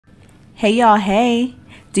Hey y'all, hey!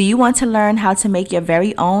 Do you want to learn how to make your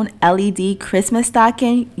very own LED Christmas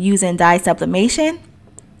stocking using dye sublimation?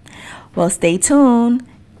 Well, stay tuned.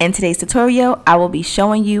 In today's tutorial, I will be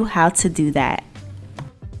showing you how to do that.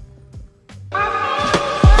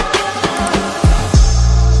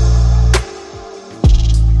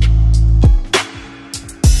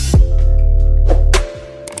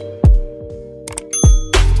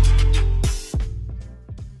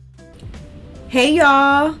 Hey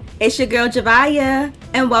y'all! It's your girl Javiah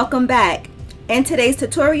and welcome back. In today's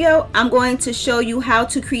tutorial, I'm going to show you how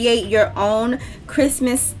to create your own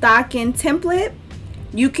Christmas stocking template.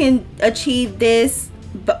 You can achieve this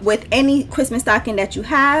with any Christmas stocking that you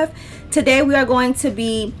have. Today we are going to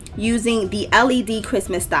be using the LED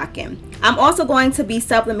Christmas stocking. I'm also going to be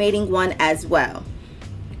sublimating one as well.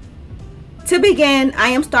 To begin, I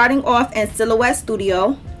am starting off in Silhouette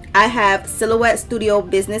Studio. I have Silhouette Studio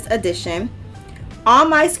Business Edition.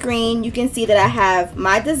 On my screen, you can see that I have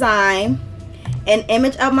my design, an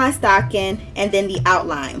image of my stocking, and then the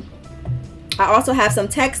outline. I also have some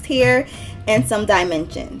text here and some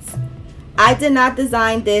dimensions. I did not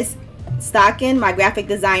design this stocking. My graphic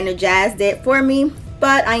designer Jazz did for me,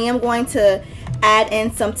 but I am going to add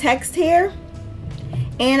in some text here,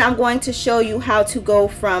 and I'm going to show you how to go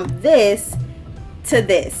from this to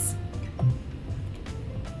this.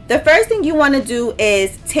 The first thing you want to do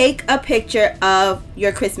is take a picture of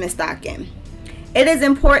your Christmas stocking. It is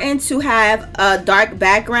important to have a dark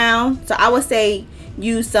background, so I would say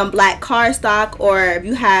use some black cardstock, or if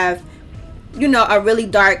you have, a really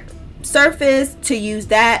dark surface, to use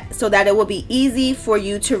that so that it will be easy for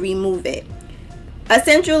you to remove it.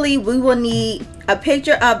 Essentially, we will need a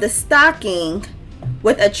picture of the stocking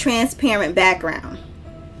with a transparent background.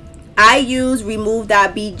 I use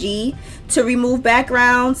remove.bg to remove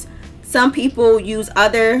backgrounds. Some people use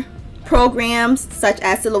other programs such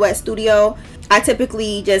as Silhouette Studio. I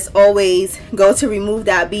typically just always go to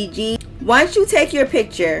remove.bg. Once you take your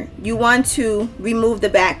picture, you want to remove the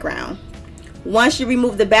background. Once you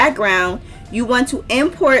remove the background, you want to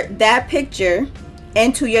import that picture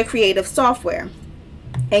into your creative software,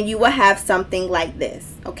 and you will have something like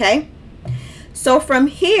this. Okay, so from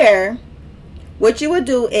here, what you would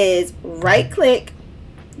do is right click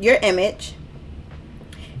your image.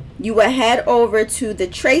 You will head over to the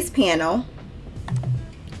trace panel,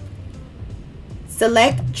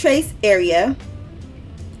 select trace area,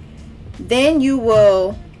 then you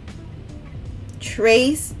will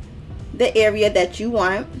trace the area that you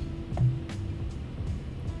want.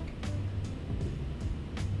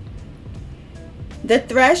 The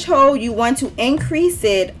threshold, you want to increase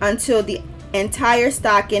it until the entire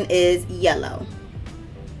stocking is yellow.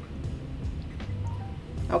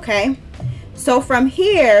 Okay, so from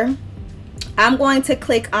here, I'm going to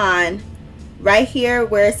click on right here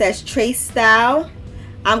where it says trace style.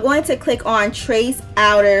 I'm going to click on trace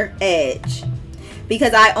outer edge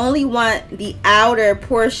because I only want the outer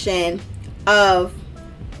portion of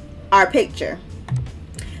our picture.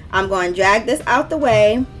 I'm going to drag this out the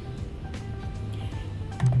way,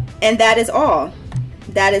 and that is all.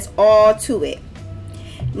 That is all to it.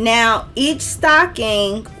 Now, each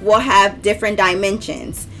stocking will have different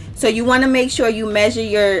dimensions, so you want to make sure you measure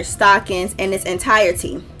your stockings in its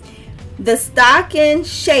entirety. The stocking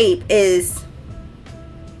shape is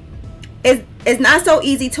not so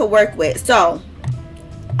easy to work with, so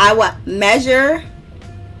I will measure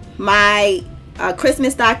my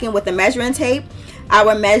Christmas stocking with a measuring tape. I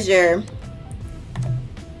will measure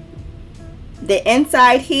the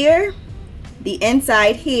inside here, the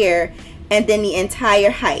inside here, and then the entire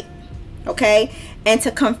height. Okay, and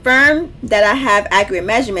to confirm that I have accurate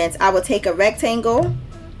measurements, I will take a rectangle,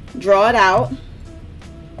 draw it out.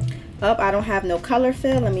 I don't have no color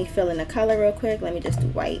fill. Let me fill in the color real quick. Let me just do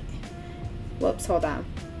white. Whoops, hold on.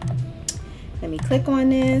 Let me click on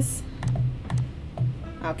this.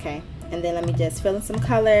 Okay, and then let me just fill in some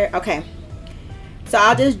color. Okay, so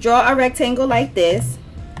I'll just draw a rectangle like this.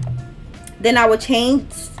 Then I will change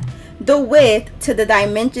the width to the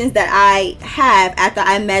dimensions that I have after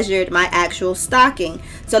I measured my actual stocking.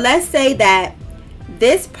 So let's say that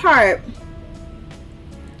this part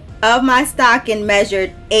of my stocking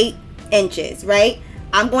measured 8 inches, right?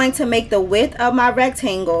 I'm going to make the width of my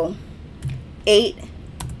rectangle 8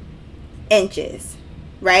 inches,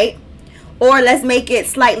 right? Or let's make it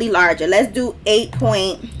slightly larger. Let's do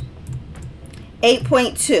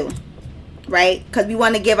 8.2, right? Because we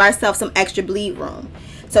want to give ourselves some extra bleed room.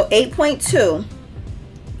 So 8.2,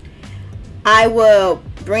 I will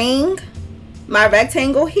bring my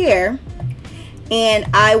rectangle here, and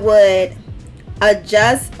I would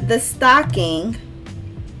adjust the stocking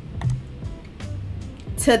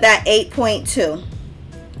to that 8.2.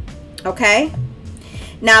 Okay,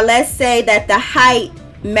 now let's say that the height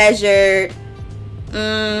measured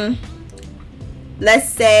let's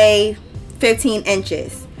say 15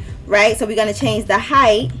 inches, right? So we're going to change the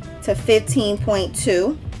height to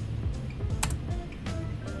 15.2.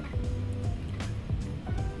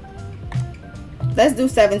 Let's do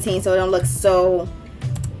 17 so it don't look so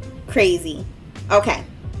crazy. Okay.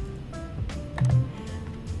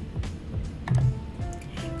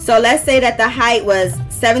 So let's say that the height was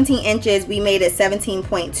 17 inches. We made it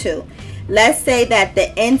 17.2. Let's say that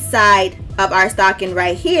the inside of our stocking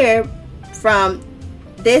right here, from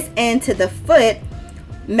this end to the foot,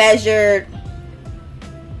 measured,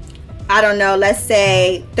 I don't know, let's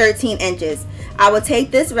say 13 inches. I would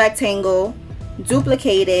take this rectangle,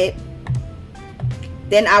 duplicate it,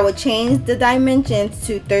 then I would change the dimensions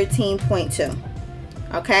to 13.2.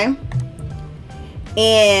 Okay,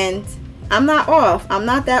 and I'm not off. I'm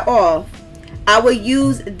not that off. I will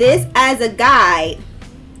use this as a guide,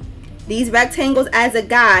 these rectangles as a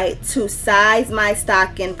guide to size my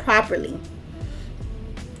stocking properly,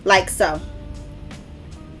 like so.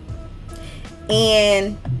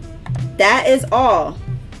 And that is all.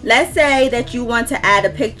 Let's say that you want to add a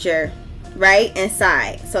picture right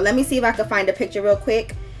inside. So let me see if I can find a picture real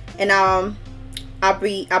quick, and I'll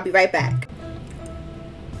be right back.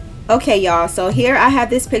 Okay, y'all, so here I have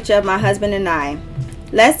this picture of my husband and I.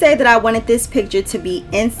 Let's say that I wanted this picture to be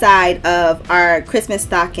inside of our Christmas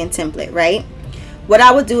stocking template, right? What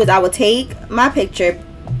I would do is I would take my picture,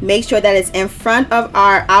 make sure that it's in front of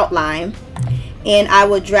our outline, and I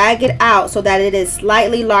will drag it out so that it is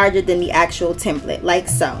slightly larger than the actual template, like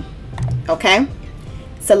so. Okay,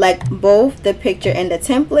 select both the picture and the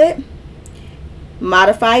template,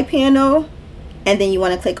 modify panel, and then you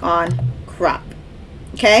want to click on crop.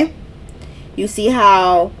 Okay, you see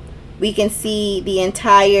how we can see the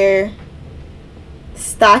entire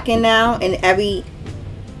stocking now, and every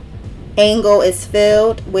angle is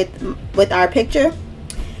filled with our picture.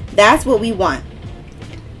 That's what we want.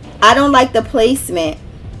 I don't like the placement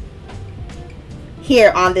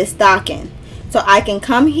here on this stocking, so I can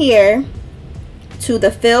come here to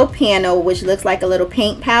the fill panel, which looks like a little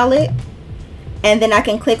paint palette, and then I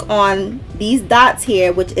can click on these dots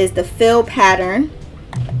here, which is the fill pattern,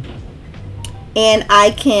 and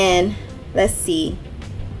I can, let's see,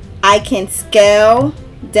 I can scale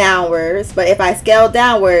downwards. But if I scale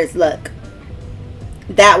downwards, look,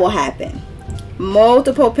 that will happen.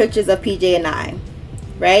 Multiple pictures of PJ and I,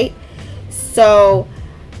 right? So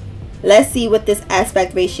let's see what this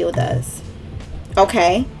aspect ratio does.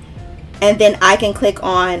 Okay, and then I can click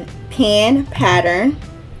on pan pattern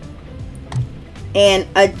and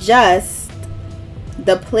adjust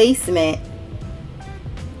the placement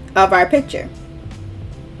of our picture.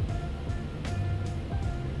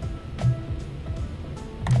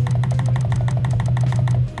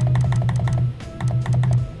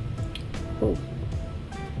 Ooh.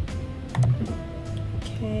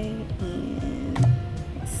 Okay, and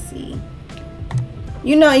let's see.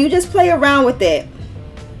 You know, you just play around with it.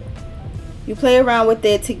 You play around with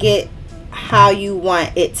it to get how you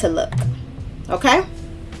want it to look. Okay,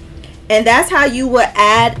 and that's how you would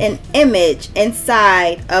add an image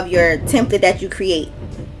inside of your template that you create.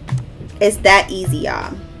 It's that easy,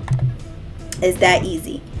 y'all. It's that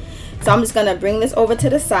easy. So I'm just gonna bring this over to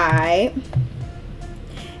the side,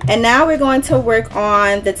 and now we're going to work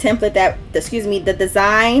on the template that, excuse me, the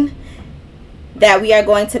design that we are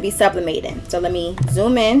going to be sublimating. So let me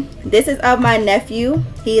zoom in. This is of my nephew.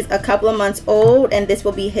 He is a couple of months old, and this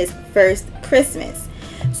will be his first Christmas.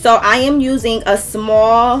 So I am using a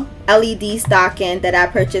small LED stocking that I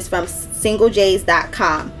purchased from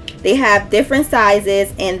singlejays.com. They have different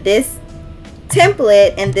sizes, and this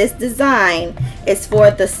template and this design is for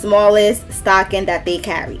the smallest stocking that they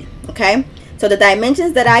carry. Okay, so the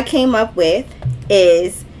dimensions that I came up with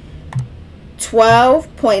is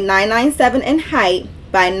 12.997 in height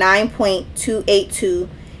by 9.282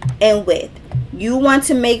 in width. You want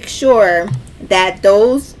to make sure that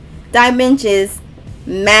those dimensions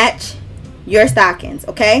match your stockings.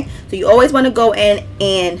 Okay, so you always want to go in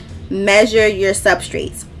and measure your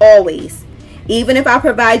substrates, always. Even if I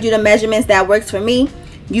provide you the measurements that works for me,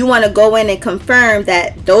 you want to go in and confirm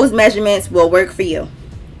that those measurements will work for you.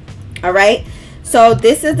 All right, so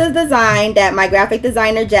this is the design that my graphic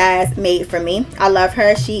designer Jazz made for me. I love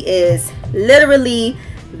her. She is literally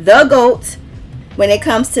the GOAT when it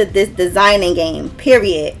comes to this designing game,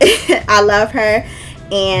 period. I love her,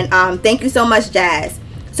 and thank you so much, Jazz.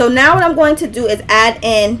 So now what I'm going to do is add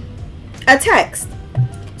in a text.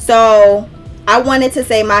 So I wanted to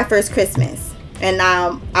say my first Christmas. And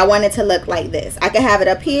I want it to look like this. I can have it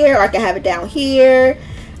up here, or I can have it down here.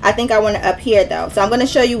 I think I want it up here though. So I'm going to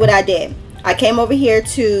show you what I did. I came over here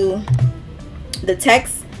to the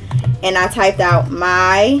text and I typed out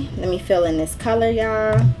my, let me fill in this color,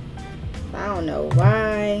 y'all. I don't know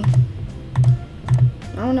why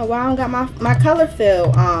I don't got my color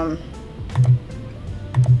fill.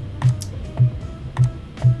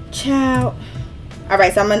 Child.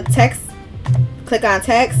 Alright, so I'm going to click on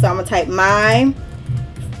text. So I'm going to type my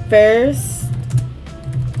first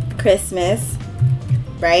Christmas,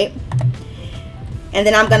 right? And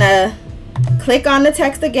then I'm going to click on the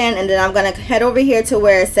text again, and then I'm going to head over here to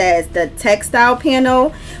where it says the textile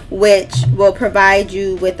panel, which will provide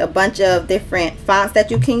you with a bunch of different fonts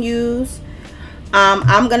that you can use.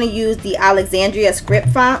 I'm going to use the Alexandria script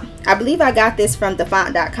font. I believe I got this from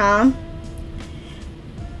thefont.com.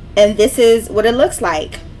 And this is what it looks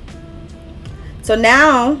like. So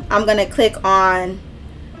now I'm going to click on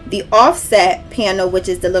the offset panel, which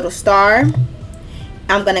is the little star.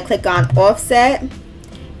 I'm going to click on offset.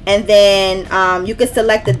 And then you can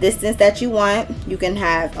select the distance that you want. You can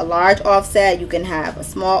have a large offset. You can have a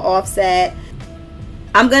small offset.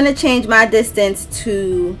 I'm going to change my distance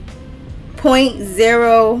to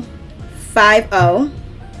 0.050.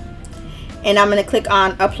 And I'm going to click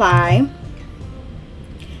on apply.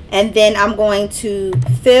 And then I'm going to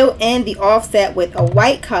fill in the offset with a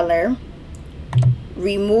white color.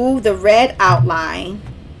 Remove the red outline.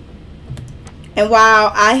 And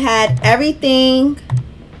while I had everything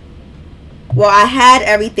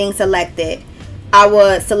selected, I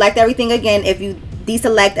would select everything again if you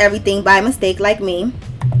deselect everything by mistake like me.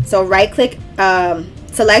 So right click,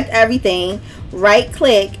 select everything, right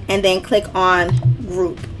click, and then click on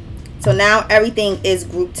group. So now everything is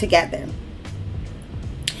grouped together.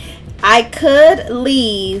 I could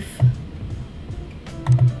leave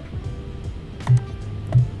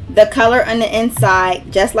the color on the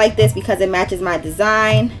inside just like this because it matches my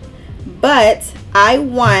design, but I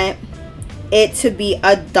want it to be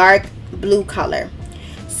a dark blue color.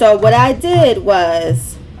 So what I did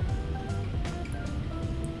was,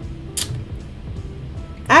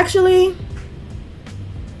 actually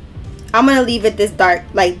I'm gonna leave it this dark,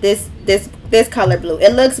 like this color blue.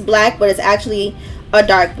 It looks black, but it's actually a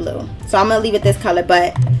dark blue. So I'm gonna leave it this color.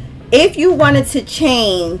 But if you wanted to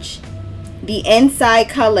change the inside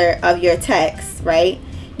color of your text, right,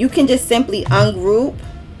 you can just simply ungroup,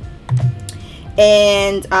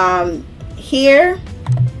 and here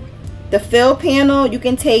the fill panel, you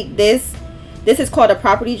can take this is called a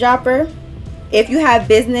property dropper. If you have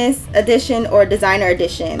business edition or designer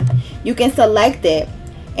edition, you can select it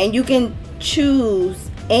and you can choose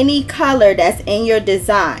any color that's in your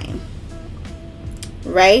design,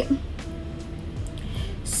 right?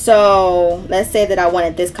 So let's say that I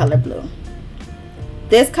wanted this color blue.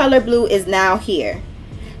 This color blue is now here.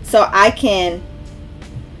 So I can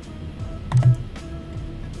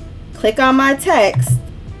click on my text,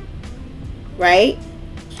 right?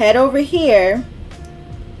 Head over here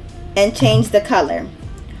and change the color.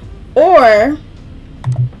 Or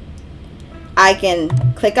I can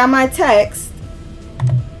click on my text,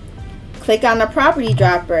 click on the property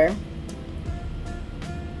dropper,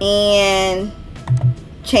 and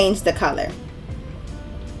change the color.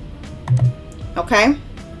 Okay,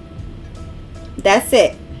 that's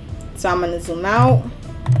it. So I'm going to zoom out,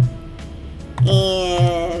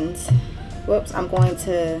 and whoops, I'm going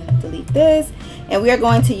to delete this, and we are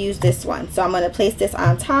going to use this one. So I'm going to place this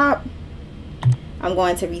on top. I'm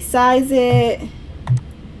going to resize it.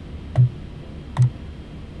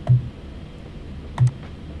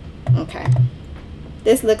 Okay,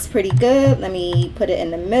 this looks pretty good. Let me put it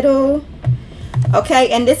in the middle. Okay,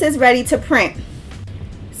 and this is ready to print.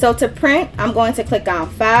 So to print, I'm going to click on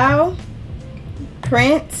File,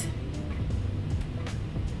 Print,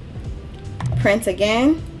 Print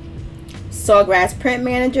again, Sawgrass Print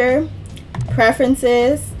Manager,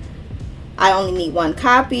 Preferences. I only need one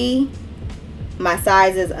copy. My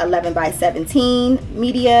size is 11 by 17.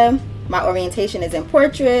 Media, my orientation is in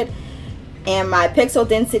portrait, and my pixel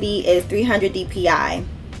density is 300 dpi.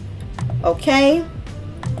 Okay,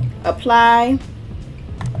 apply,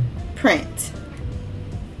 print.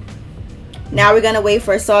 Now we're going to wait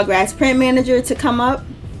for Sawgrass Print Manager to come up.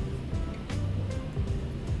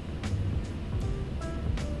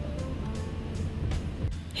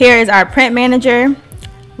 Here is our print manager.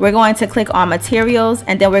 We're going to click on materials,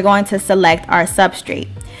 and then we're going to select our substrate.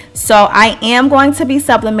 So I am going to be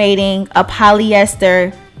sublimating a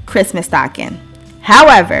polyester Christmas stocking.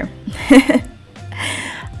 However,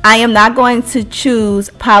 I am not going to choose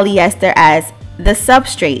polyester as the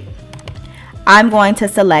substrate. I'm going to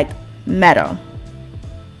select metal.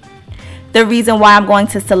 the reason why I'm going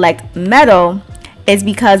to select metal is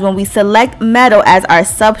because when we select metal as our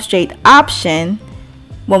substrate option,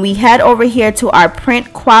 when we head over here to our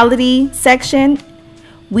print quality section,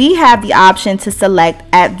 we have the option to select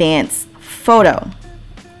advanced photo.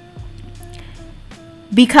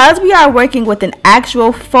 Because we are working with an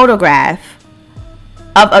actual photograph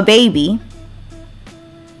of a baby,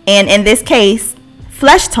 and in this case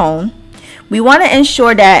flesh tone, we want to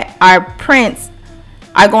ensure that our prints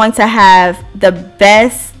are going to have the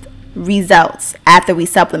best results after we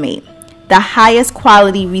sublimate, the highest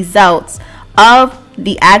quality results of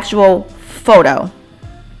the actual photo.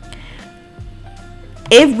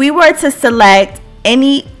 If we were to select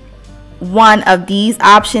any one of these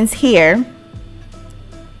options here,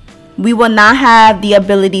 we will not have the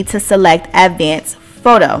ability to select advanced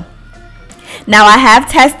photo. Now, I have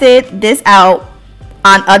tested this out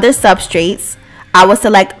on other substrates. I will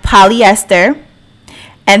select polyester,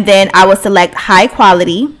 and then I will select high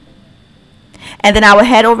quality, and then I will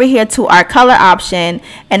head over here to our color option,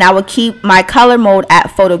 and I will keep my color mode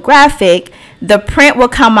at photographic. The print will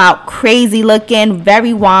come out crazy looking,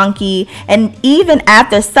 very wonky, and even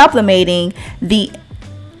after sublimating, the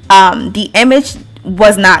image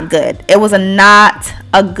was not good. It was not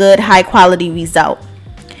a good high quality result.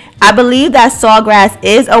 I believe that Sawgrass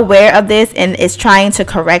is aware of this and is trying to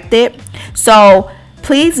correct it. So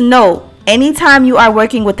please note, anytime you are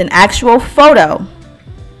working with an actual photo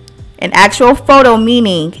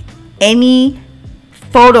meaning any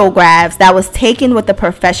photographs that was taken with a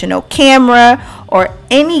professional camera or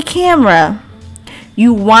any camera,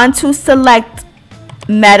 you want to select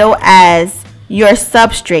metal as your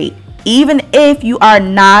substrate, even if you are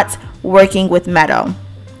not working with metal,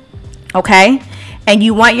 okay? And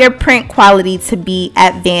you want your print quality to be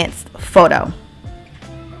advanced photo,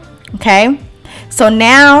 okay? So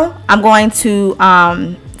now I'm going to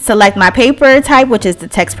select my paper type, which is the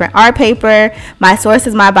text print art paper. My source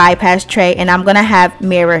is my bypass tray, and I'm gonna have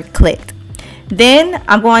mirror clicked. Then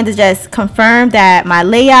I'm going to just confirm that my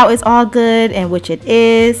layout is all good, and which it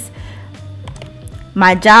is.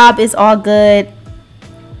 My job is all good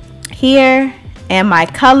here, and my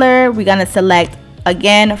color, we're gonna select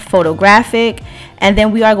again photographic, and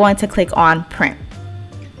then we are going to click on print.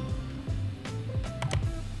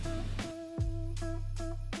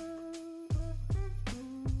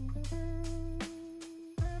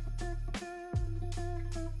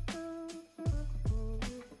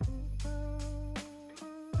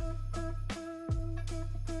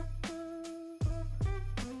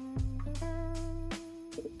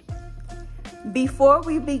 Before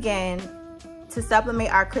we begin to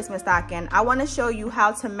sublimate our Christmas stocking, I want to show you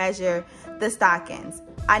how to measure the stockings.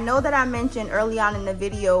 I know that I mentioned early on in the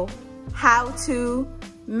video how to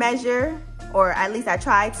measure, or at least I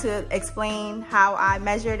tried to explain how I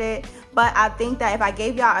measured it, but I think that if I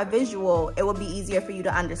gave y'all a visual, it would be easier for you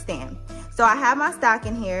to understand. So I have my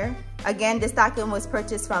stocking here. Again, this stocking was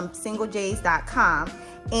purchased from singlejs.com,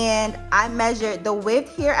 and I measured the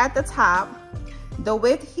width here at the top, the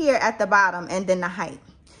width here at the bottom, and then the height.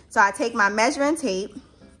 So I take my measuring tape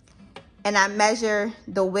and I measure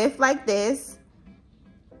the width like this,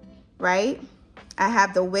 right? I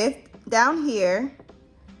have the width down here,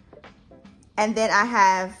 and then I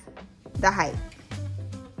have the height,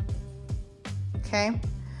 okay?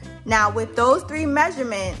 Now with those three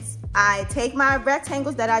measurements, I take my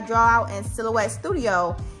rectangles that I draw out in Silhouette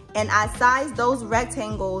Studio, and I size those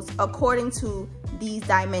rectangles according to these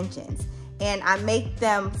dimensions. And I make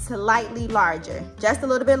them slightly larger, just a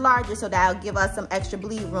little bit larger, so that'll give us some extra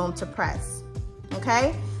bleed room to press,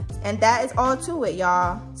 okay? And that is all to it,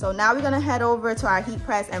 y'all. So now we're gonna head over to our heat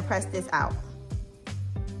press and press this out.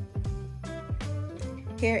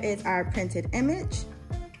 Here is our printed image.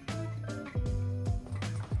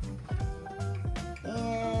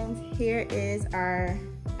 And here is our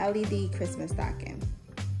LED Christmas stocking,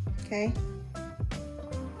 okay?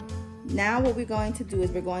 Now what we're going to do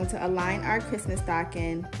is we're going to align our Christmas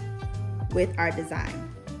stocking with our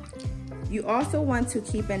design. You also want to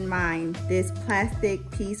keep in mind this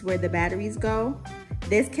plastic piece where the batteries go.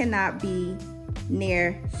 This cannot be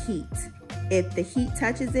near heat. If the heat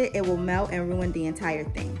touches it, it will melt and ruin the entire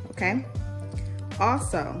thing, okay?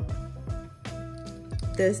 Also,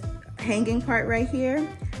 this hanging part right here,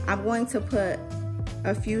 I'm going to put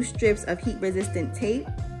a few strips of heat resistant tape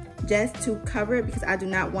just to cover it, because I do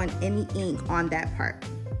not want any ink on that part,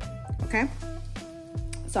 okay?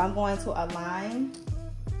 So I'm going to align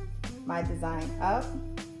my design up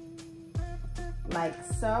like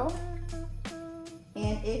so.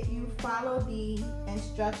 And if you follow the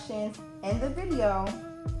instructions in the video,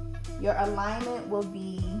 your alignment will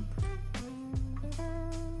be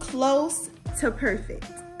close to perfect.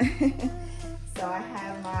 So I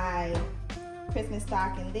have my Christmas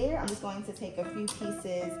stocking there. I'm just going to take a few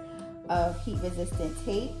pieces of heat resistant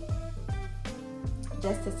tape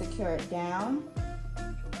just to secure it down.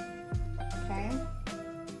 Okay.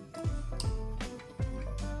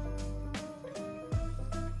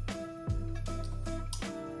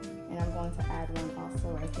 And I'm going to add one also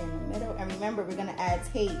right here in the middle. And remember, we're going to add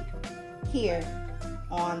tape here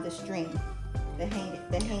on the string, the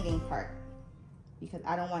hanging part, because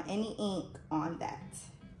I don't want any ink on that.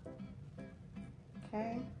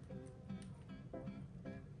 Okay.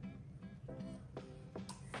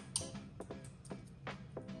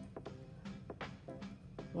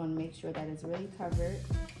 You want to make sure that it's really covered.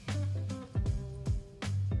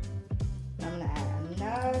 And I'm going to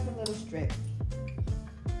add another little strip.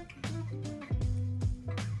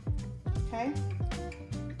 Okay.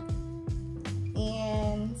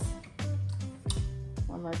 And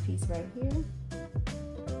one more piece right here.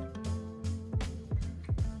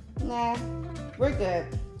 Nah, we're good.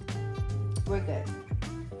 We're good.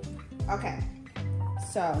 Okay,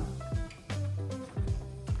 so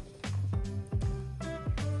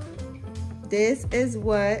this is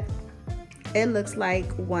what it looks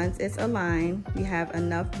like once it's aligned. We have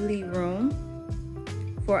enough bleed room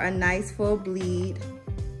for a nice full bleed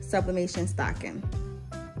sublimation stocking.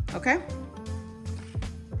 Okay?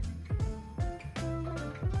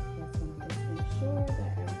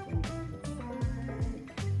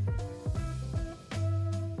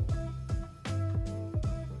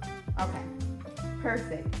 Okay,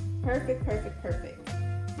 perfect, perfect, perfect, perfect.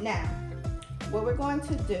 Now, what we're going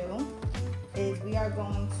to do is we are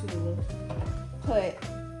going to put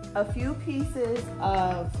a few pieces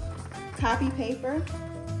of copy paper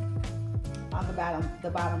on the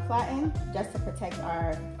bottom platen, just to protect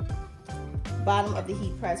our bottom of the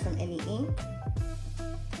heat press from any ink.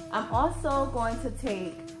 I'm also going to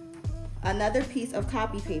take another piece of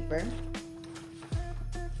copy paper.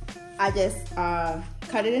 I just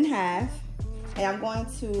cut it in half, and I'm going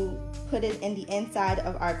to put it in the inside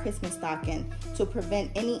of our Christmas stocking to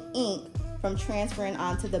prevent any ink from transferring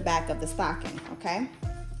onto the back of the stocking, okay?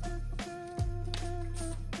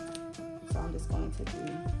 So I'm just going to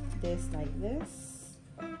do this like this.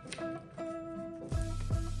 And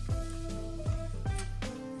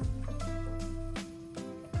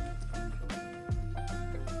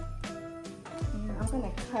I'm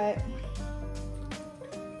gonna cut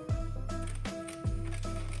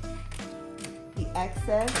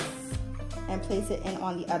excess and place it in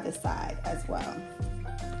on the other side as well,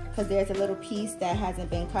 because there's a little piece that hasn't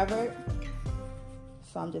been covered.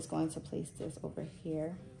 So I'm just going to place this over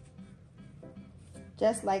here,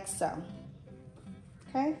 just like so.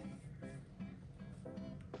 Okay.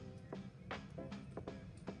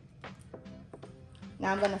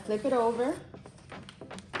 Now I'm going to flip it over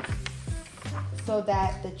so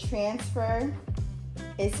that the transfer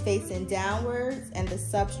is facing downwards and the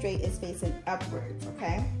substrate is facing upwards,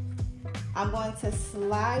 okay? I'm going to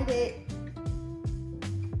slide it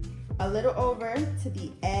a little over to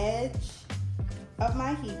the edge of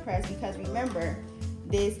my heat press, because remember,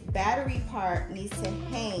 this battery part needs to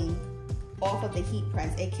hang off of the heat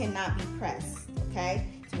press. It cannot be pressed, okay?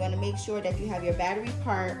 So you want to make sure that you have your battery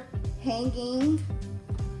part hanging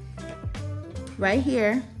right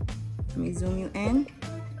here. Let me zoom you in.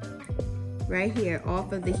 Right here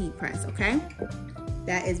off of the heat press, okay?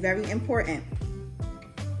 That is very important.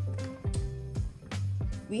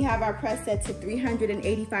 We have our press set to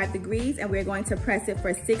 385 degrees, and we're going to press it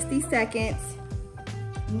for 60 seconds,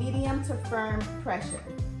 medium to firm pressure.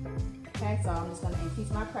 Okay, so I'm just going to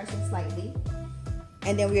increase my pressure slightly,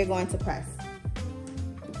 and then we are going to press.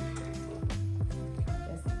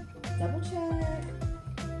 Just double check.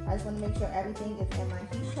 I just want to make sure everything is in my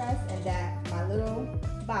heat press and that my little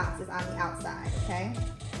box is on the outside, okay?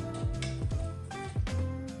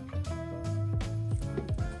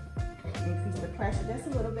 Increase the pressure just a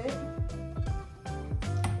little bit.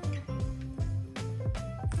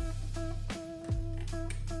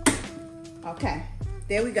 Okay,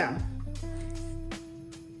 there we go.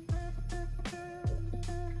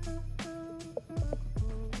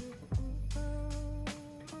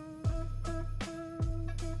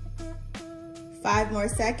 Five more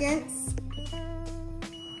seconds.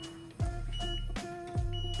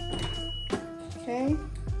 Okay.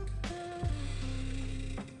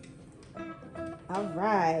 All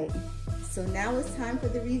right. So now it's time for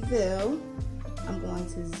the reveal. I'm going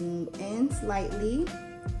to zoom in slightly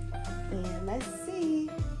and let's see.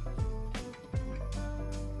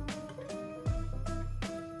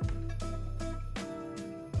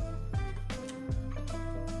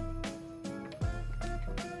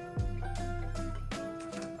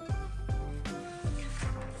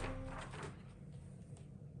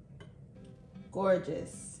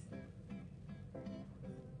 Gorgeous.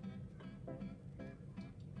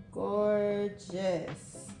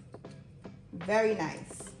 Gorgeous. Very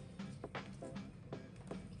nice.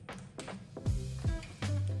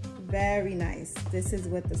 Very nice. This is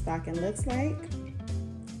what the stocking looks like.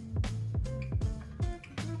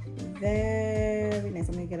 Very nice.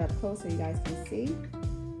 I'm gonna get up close so you guys can see.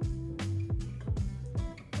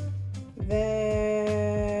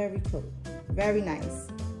 Very cool. Very nice.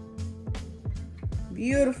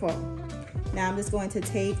 Beautiful. Now I'm just going to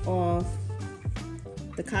take off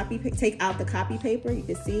the take out the copy paper. You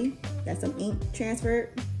can see that's some ink transferred.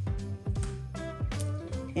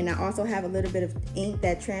 And I also have a little bit of ink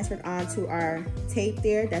that transferred onto our tape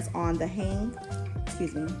there that's on the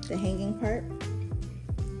the hanging part.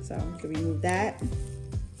 So you can remove that.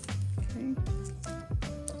 Okay.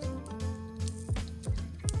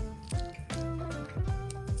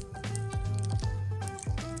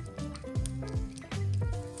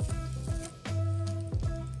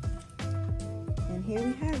 And here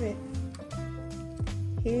we have it.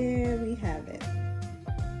 Here we have it.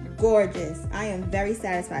 Gorgeous. I am very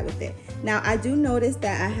satisfied with it. Now I do notice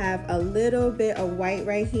that I have a little bit of white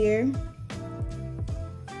right here.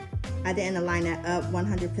 I didn't align that up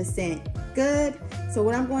 100% good. So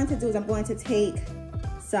what I'm going to do is I'm going to take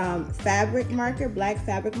some fabric marker, black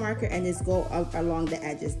fabric marker, and just go up along the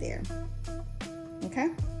edges there. Okay.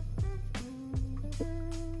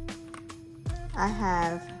 I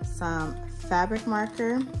have some fabric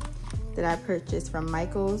marker that I purchased from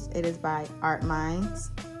Michael's. It is by Art Minds.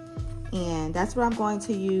 And that's what I'm going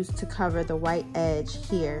to use to cover the white edge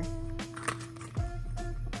here.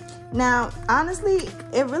 Now, honestly,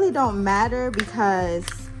 it really don't matter because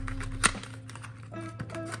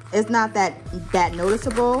it's not that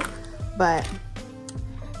noticeable, but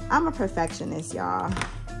I'm a perfectionist, y'all.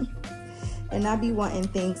 And I be wanting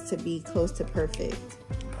things to be close to perfect.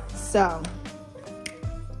 So,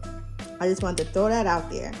 I just wanted to throw that out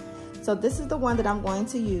there. So this is the one that I'm going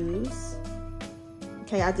to use.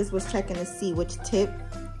 Okay, I just was checking to see which tip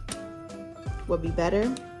would be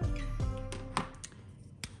better.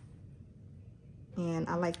 And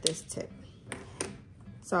I like this tip.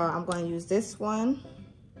 So I'm going to use this one.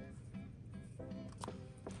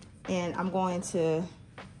 And I'm going to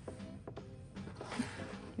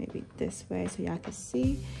maybe this way so y'all can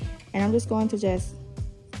see. And I'm just going to just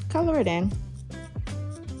color it in.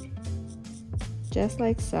 Just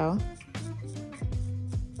like so.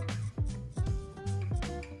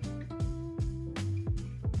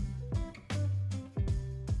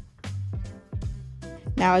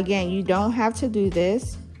 Now again, you don't have to do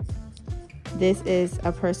this. This is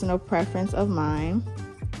a personal preference of mine.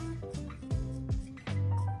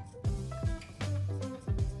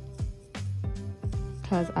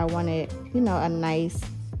 Because I wanted, you know, a nice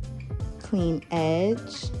clean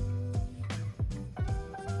edge.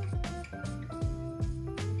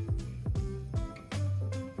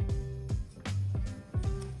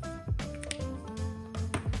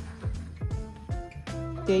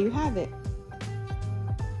 There you have it.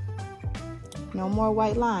 No more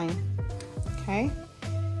white line. Okay,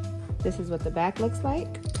 this is what the back looks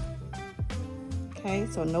like. Okay,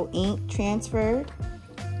 so no ink transferred.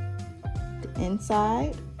 The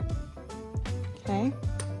inside. Okay,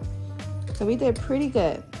 so we did pretty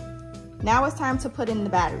good. Now it's time to put in the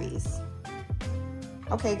batteries.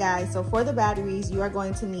 Okay guys, so for the batteries, you are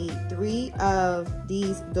going to need 3 of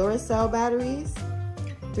these Duracell batteries.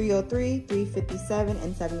 303, 357,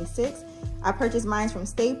 and 76. I purchased mine from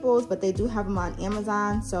Staples, but they do have them on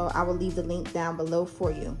Amazon, so I will leave the link down below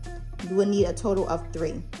for you. You will need a total of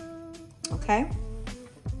 3. Okay?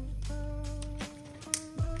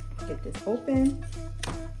 Get this open.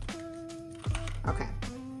 Okay,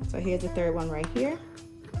 so here's the third one right here.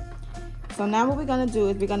 So now what we're gonna do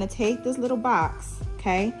is we're gonna take this little box,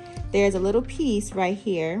 okay? There's a little piece right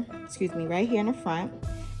here, right here in the front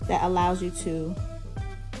that allows you to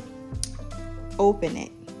open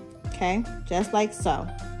it, okay? Just like so.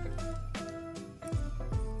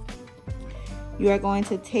 You are going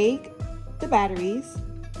to take the batteries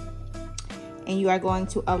and you are going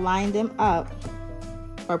to align them up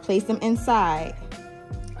or place them inside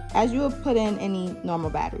as you would put in any normal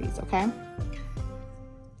batteries, okay?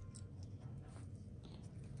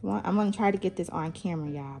 I'm gonna try to get this on camera,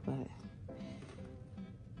 y'all, but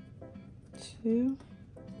 2.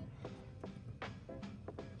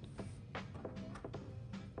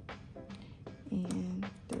 And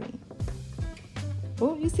 3.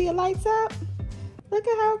 Oh, you see it lights up? Look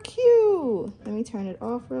at how cute. Let me turn it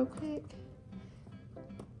off real quick.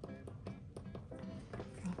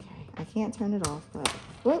 Okay, I can't turn it off, but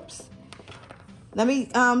whoops. Let me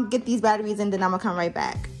get these batteries and then I'm gonna come right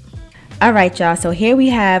back. All right, y'all, so here we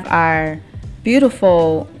have our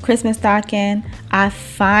beautiful Christmas stocking. I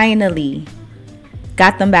finally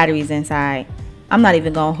got them batteries inside. I'm not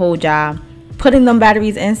even gonna hold y'all. Putting them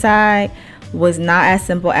batteries inside was not as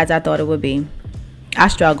simple as I thought it would be. I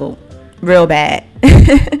struggled real bad.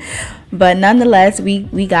 But nonetheless,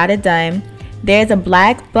 we got it done. There's a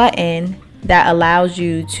black button that allows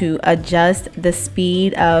you to adjust the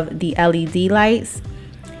speed of the LED lights.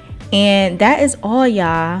 And that is all,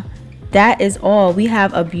 y'all. That is all. We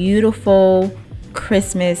have a beautiful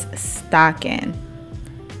Christmas stocking.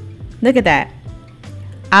 Look at that.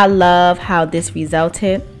 I love how this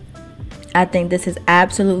resulted. I think this is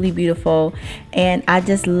absolutely beautiful, and I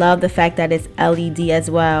just love the fact that it's LED as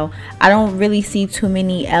well. I don't really see too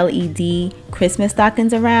many LED Christmas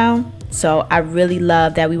stockings around, so I really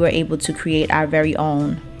love that we were able to create our very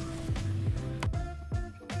own.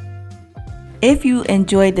 If you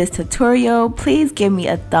enjoyed this tutorial, please give me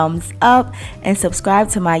a thumbs up and subscribe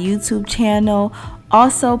to my YouTube channel.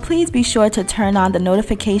 Also, please be sure to turn on the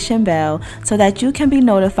notification bell so that you can be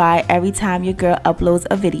notified every time your girl uploads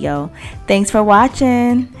a video. Thanks for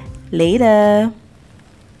watching. Later.